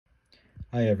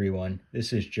Hi everyone,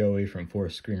 this is Joey from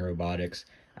 4Screen Robotics.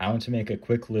 I want to make a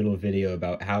quick little video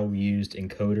about how we used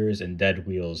encoders and dead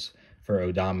wheels for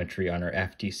odometry on our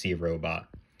FTC robot.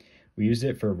 We used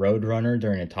it for roadrunner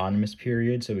during autonomous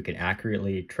period so we can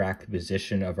accurately track the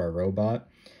position of our robot,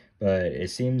 but it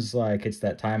seems like it's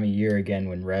that time of year again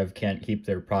when REV can't keep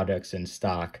their products in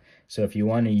stock, so if you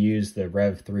want to use the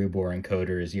REV through-bore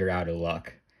encoders, you're out of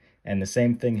luck. And the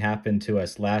same thing happened to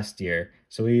us last year.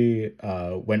 So we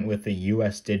went with the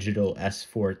US Digital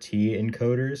S4T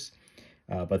encoders,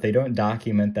 but they don't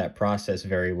document that process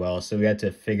very well. So we had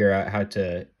to figure out how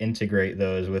to integrate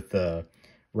those with the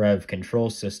REV control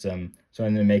system. So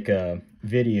I'm going to make a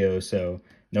video so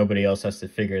nobody else has to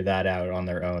figure that out on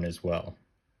their own as well.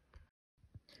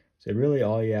 So really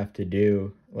all you have to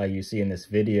do, like you see in this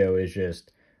video, is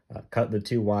just cut the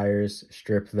two wires,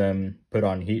 strip them, put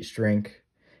on heat shrink,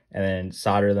 and then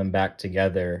solder them back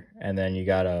together, and then you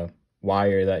got a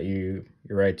wire that you're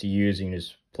right to use, and you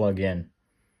just plug in.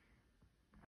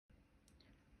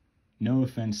 No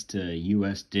offense to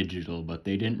US Digital, but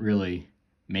they didn't really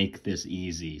make this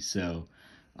easy, so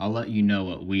I'll let you know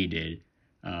what we did.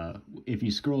 If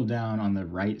you scroll down on the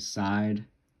right side,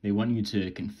 they want you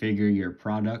to configure your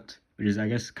product, which is, I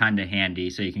guess, kind of handy,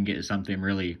 so you can get something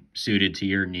really suited to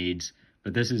your needs.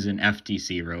 But this is an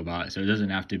FTC robot, so it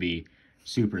doesn't have to be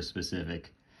super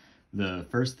specific. The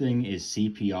first thing is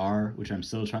CPR, which I'm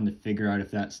still trying to figure out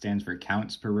if that stands for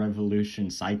counts per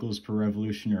revolution, cycles per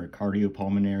revolution, or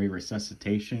cardiopulmonary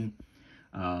resuscitation.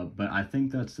 But I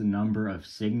think that's the number of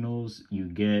signals you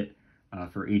get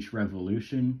for each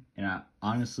revolution. And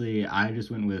honestly, I just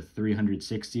went with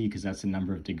 360 because that's the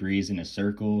number of degrees in a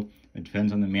circle. It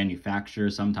depends on the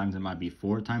manufacturer. Sometimes it might be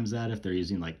 4 times that if they're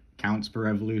using like counts per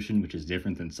revolution, which is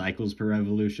different than cycles per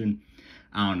revolution.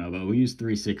 I don't know, but we used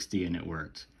 360 and it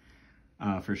worked.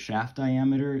 For shaft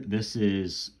diameter, this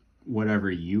is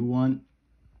whatever you want.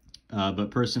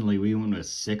 But personally, we went with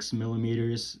 6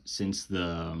 millimeters since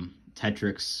the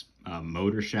Tetrix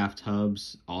motor shaft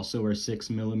hubs also are 6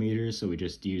 millimeters. So we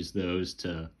just use those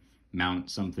to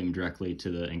mount something directly to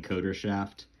the encoder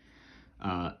shaft.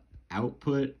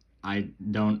 Output, I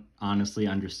don't honestly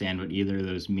understand what either of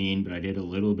those mean, but I did a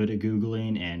little bit of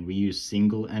Googling and we used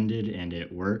single-ended and it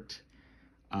worked.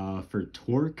 For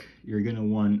torque, you're going to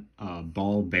want a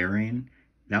ball bearing.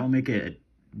 That will make it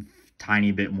a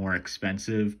tiny bit more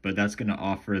expensive, but that's going to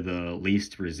offer the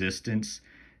least resistance,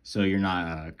 so you're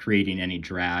not creating any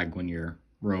drag when your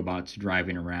robot's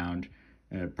driving around.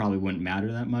 It probably wouldn't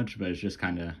matter that much, but it's just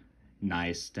kind of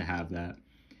nice to have that.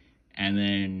 And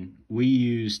then we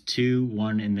use 2,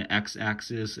 one in the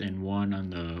x-axis and one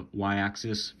on the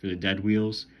y-axis for the dead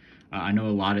wheels. I know a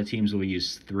lot of teams will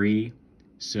use 3.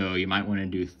 So you might want to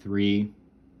do 3,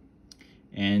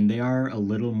 and they are a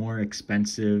little more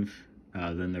expensive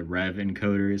than the REV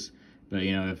encoders, but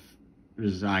you know, if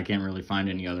I can't really find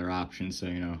any other options, so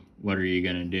you know, what are you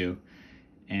gonna do?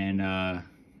 And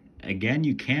again,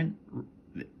 you can't,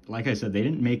 like I said, they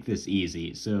didn't make this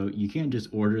easy, so you can't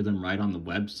just order them right on the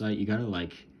website. You gotta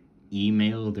like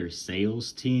email their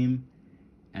sales team,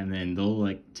 and then they'll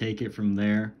like take it from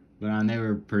there. But they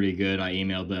were pretty good. I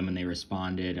emailed them and they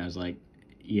responded. I was like,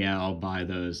 yeah, I'll buy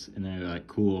those. And they're like,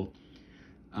 cool.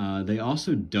 They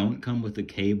also don't come with a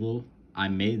cable. I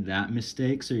made that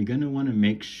mistake. So you're going to want to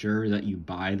make sure that you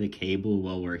buy the cable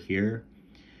while we're here.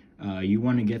 You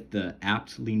want to get the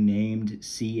aptly named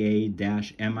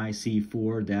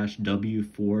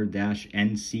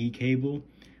CA-MIC4-W4-NC cable.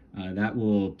 That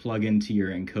will plug into your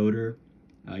encoder.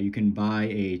 You can buy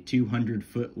a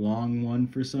 200-foot long one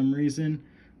for some reason.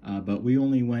 But we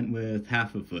only went with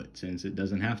half a foot since it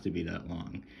doesn't have to be that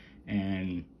long.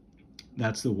 And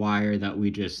that's the wire that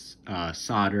we just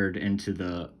soldered into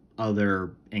the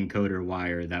other encoder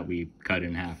wire that we cut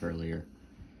in half earlier.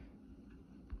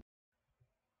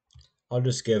 I'll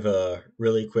just give a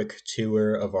really quick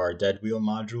tour of our dead wheel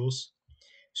modules.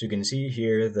 So you can see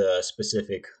here the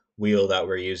specific wheel that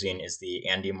we're using is the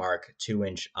AndyMark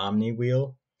 2-inch Omni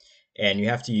wheel. And you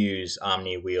have to use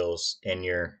Omni wheels in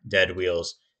your dead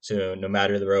wheels. So no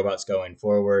matter the robot's going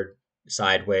forward,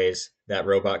 sideways, that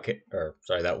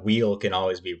wheel can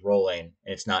always be rolling,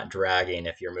 and it's not dragging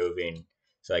if you're moving.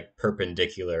 It's like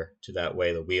perpendicular to that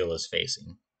way the wheel is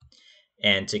facing.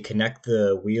 And to connect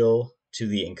the wheel to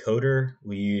the encoder,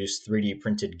 we use 3D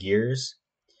printed gears.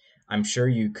 I'm sure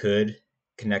you could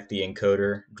connect the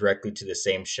encoder directly to the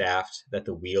same shaft that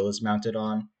the wheel is mounted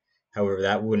on. However,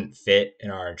 that wouldn't fit in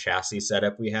our chassis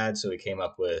setup we had, so we came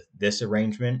up with this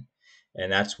arrangement, and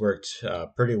that's worked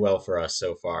pretty well for us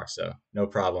so far, so no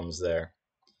problems there.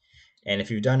 And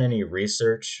if you've done any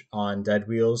research on dead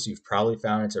wheels, you've probably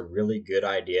found it's a really good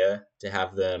idea to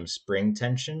have them spring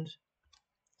tensioned.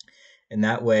 And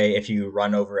that way, if you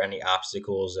run over any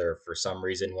obstacles or for some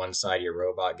reason one side of your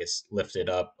robot gets lifted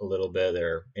up a little bit,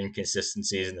 or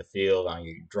inconsistencies in the field, on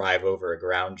you drive over a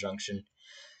ground junction,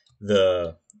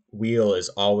 the wheel is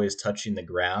always touching the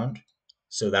ground.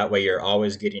 So that way you're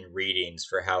always getting readings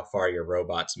for how far your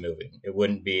robot's moving. It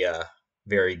wouldn't be a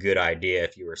very good idea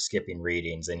if you were skipping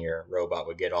readings and your robot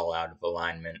would get all out of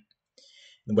alignment.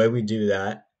 The way we do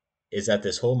that is that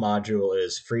this whole module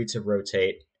is free to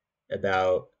rotate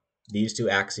about these two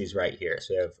axes right here.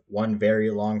 So we have one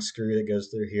very long screw that goes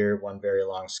through here, one very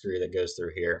long screw that goes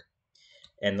through here.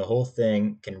 And the whole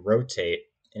thing can rotate.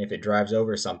 And if it drives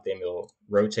over something, it'll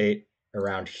rotate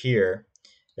around here.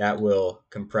 That will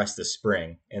compress the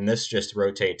spring. And this just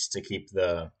rotates to keep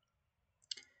the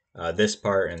this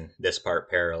part and this part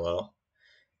parallel.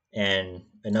 And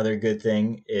another good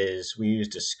thing is we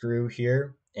used a screw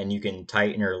here, and you can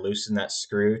tighten or loosen that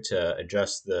screw to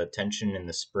adjust the tension in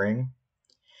the spring.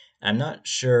 I'm not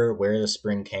sure where the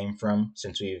spring came from,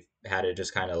 since we've had it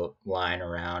just kind of lying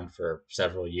around for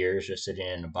several years, just sitting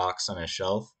in a box on a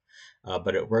shelf,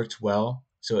 but it worked well.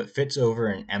 So it fits over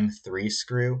an M3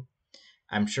 screw.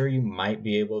 I'm sure you might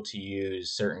be able to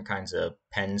use certain kinds of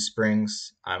pen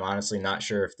springs. I'm honestly not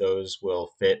sure if those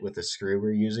will fit with the screw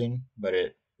we're using, but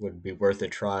it would be worth a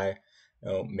try.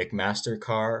 McMaster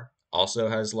car also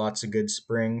has lots of good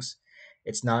springs.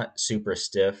 It's not super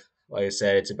stiff. Like I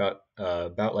said, it's about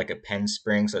like a pen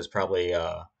spring, so it's probably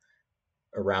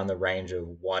around the range of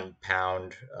 1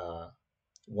 pound,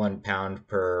 1 pound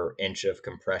per inch of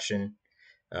compression.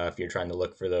 If you're trying to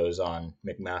look for those on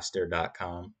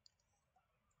McMaster.com.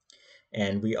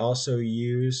 And we also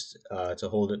used, to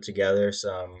hold it together,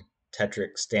 some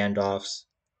Tetric standoffs,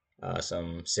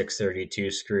 some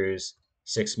 632 screws,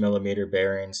 6mm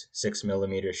bearings,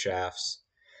 6mm shafts.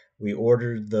 We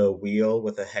ordered the wheel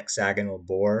with a hexagonal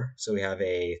bore, so we have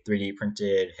a 3D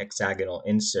printed hexagonal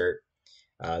insert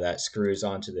that screws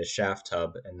onto the shaft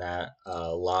hub, and that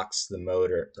locks the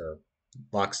motor, or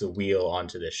locks the wheel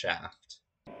onto the shaft.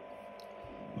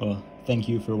 Well, thank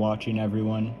you for watching,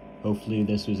 everyone. Hopefully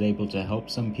this was able to help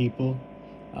some people.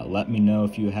 Let me know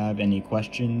if you have any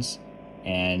questions,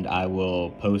 and I will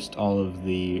post all of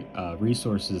the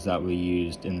resources that we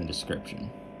used in the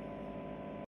description.